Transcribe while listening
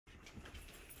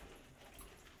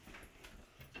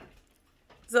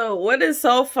So what is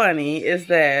so funny is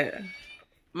that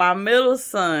my middle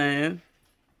son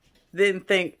didn't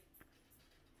think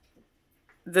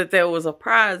that there was a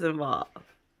prize involved.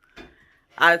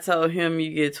 I told him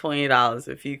you get $20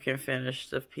 if you can finish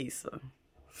the pizza.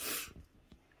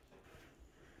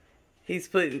 He's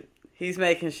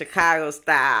making Chicago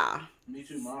style. Me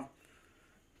too, Mom.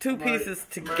 Two pieces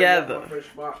together. My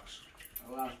first box.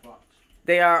 My last box.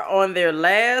 They are on their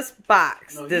last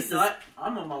box. No, this he's is not.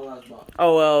 I'm on my last box.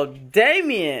 Oh well,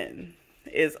 Damien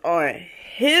is on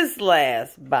his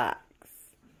last box.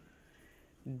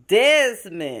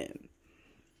 Desmond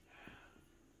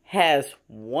has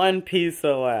one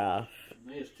pizza left.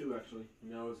 It's two actually.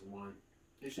 No, it's one.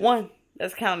 One.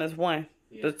 Let's count as one.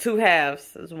 Yeah. The two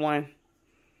halves is one.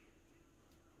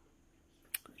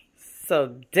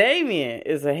 So Damien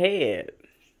is ahead.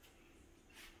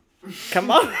 Come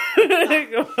on.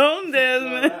 Come on,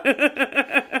 Desmond.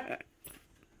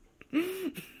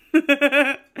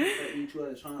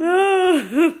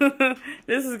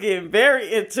 This is getting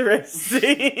very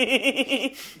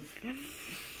interesting.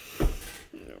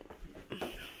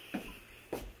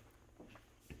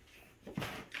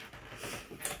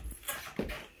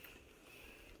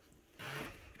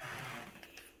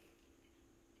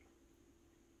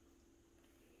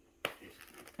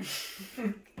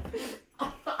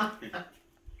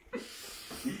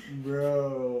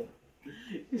 Bro.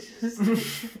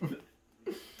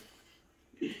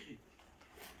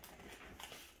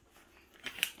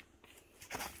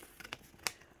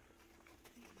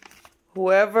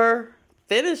 Whoever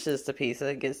finishes the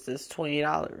pizza gets this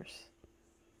 $20.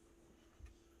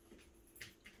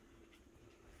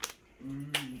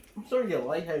 I'm starting to get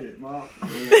lightheaded, Mom.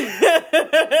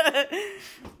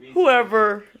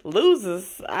 Whoever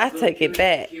loses, I take it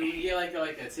back. Can we get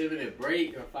like a 10-minute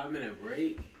break or 5-minute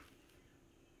break?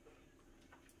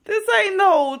 This ain't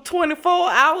no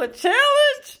 24-hour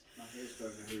challenge. My head's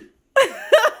starting to hurt.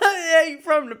 It ain't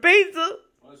from the pizza.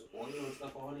 What's oil and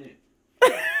stuff on it?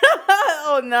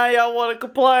 Oh, now y'all want to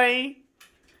complain?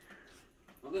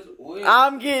 Oh, there's oil.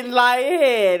 I'm getting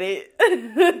lightheaded.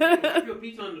 Put your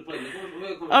pizza on the plate.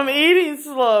 Oil comes I'm off. eating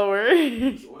slower.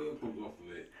 This oil comes off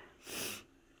of it.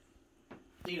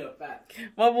 Eat up fat.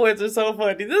 My boys are so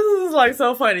funny. This is like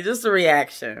so funny. Just a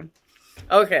reaction.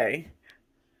 Okay.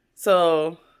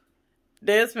 So,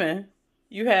 Desmond,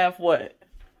 you have what?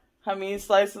 How many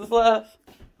slices left?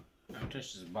 I haven't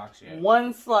touched this box yet.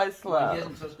 One slice He left.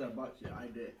 hasn't touched that box yet. I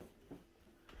did.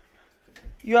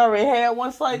 You already had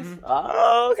one slice? Mm-hmm.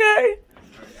 Oh, okay. I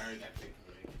already got picked.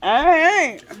 All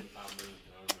right.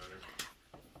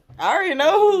 I already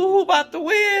know who about to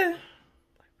win.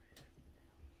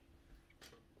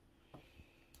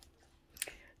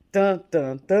 Dun,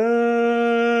 dun,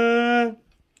 dun.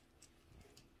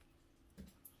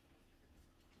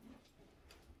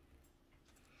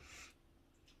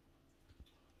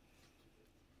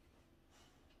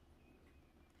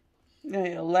 Now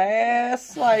your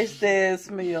last slice,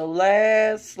 Desmond. Your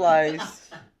last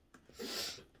slice.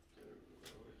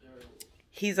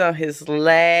 He's on his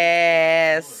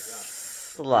last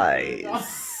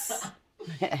slice.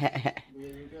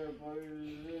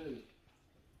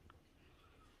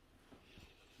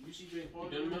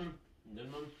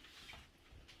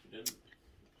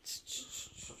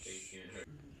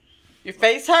 Your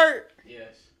face hurt?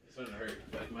 Yes, it's gonna hurt.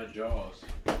 Like my jaws.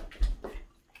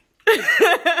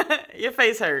 Your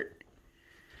face hurt.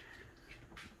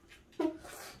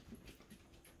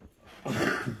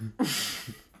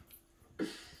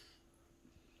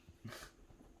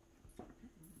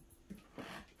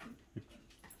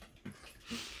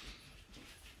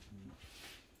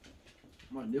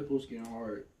 My nipples getting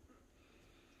hard.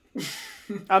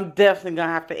 I'm definitely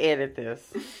gonna have to edit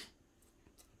this. You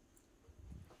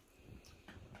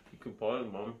can pause,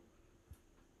 Mom.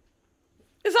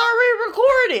 It's already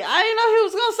recorded. I didn't know he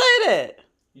was gonna say that.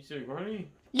 You said Ronnie?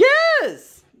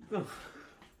 Yes.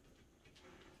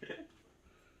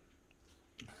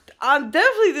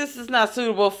 Definitely this is not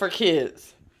suitable for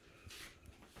kids.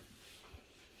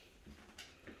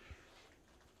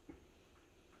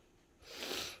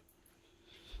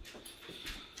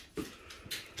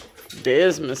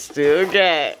 Desmond still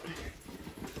got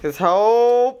his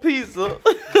whole pizza.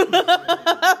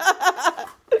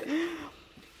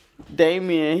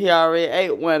 Damien, he already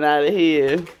ate one out of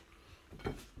here.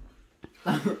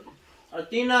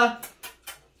 Athena!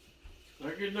 No.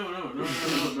 Let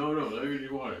her get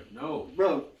your water. No.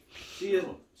 Bro, she's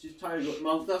tired of going.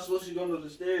 Mom's not supposed to go to the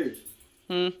stairs.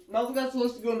 Mom's not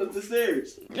supposed to go to the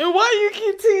stairs. And why you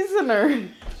keep teasing her?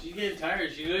 She's getting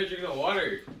tired. She's literally drinking the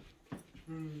water.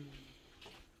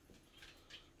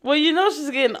 Well, you know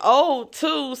she's getting old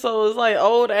too, so it's like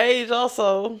old age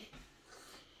also.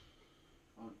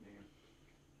 Oh,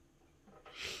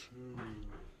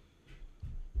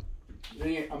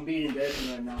 damn. I'm beating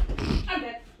Desmond right now. I'm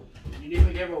dead. You didn't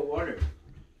even give her water.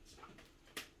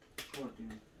 Oh,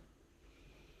 damn.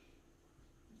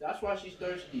 That's why she's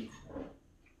thirsty.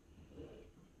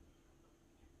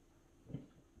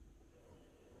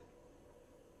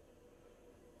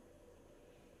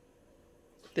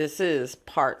 This is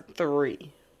part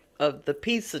 3 of the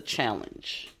pizza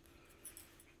challenge.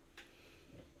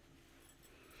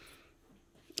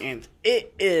 And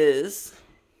it is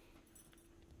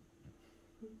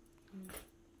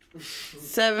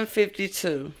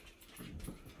 7:52.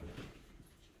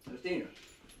 Christina.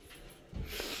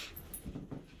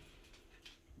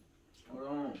 Hold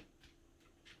on.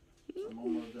 I'm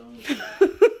almost done.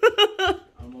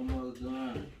 I'm almost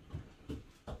done.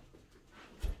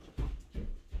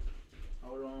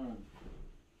 Hold on.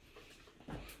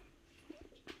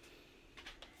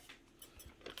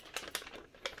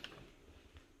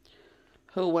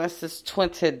 Who wants this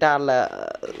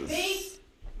 $20? Me?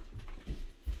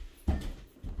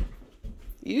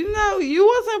 You know, you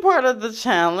wasn't part of the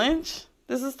challenge.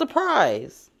 This is the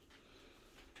prize.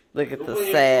 Look at the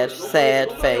sad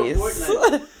face.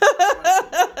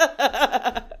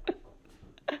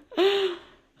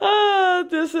 Oh,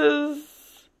 this is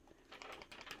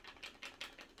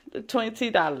the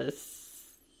 $20.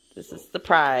 This is the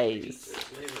prize. It's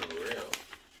not even real.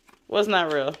 What's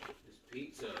not real? It's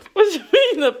pizza. What you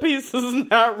mean the pizza's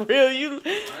not real? You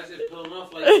Why is it peeling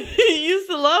off like this? you used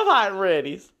to love hot and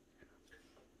ready's.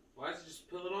 Why is it just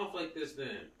peeling off like this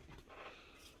then?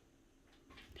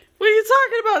 What are you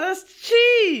talking about? That's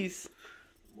cheese.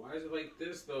 Why is it like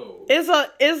this though? It's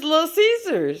Little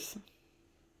Caesars.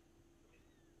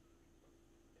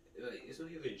 Like, it's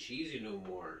not even cheesy no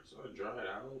more. It's all dried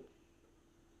out.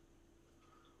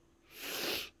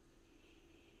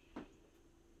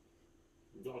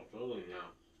 It's all filling now.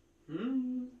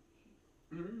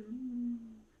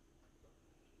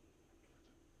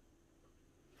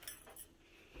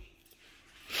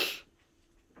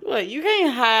 What, you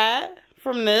can't hide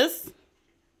from this.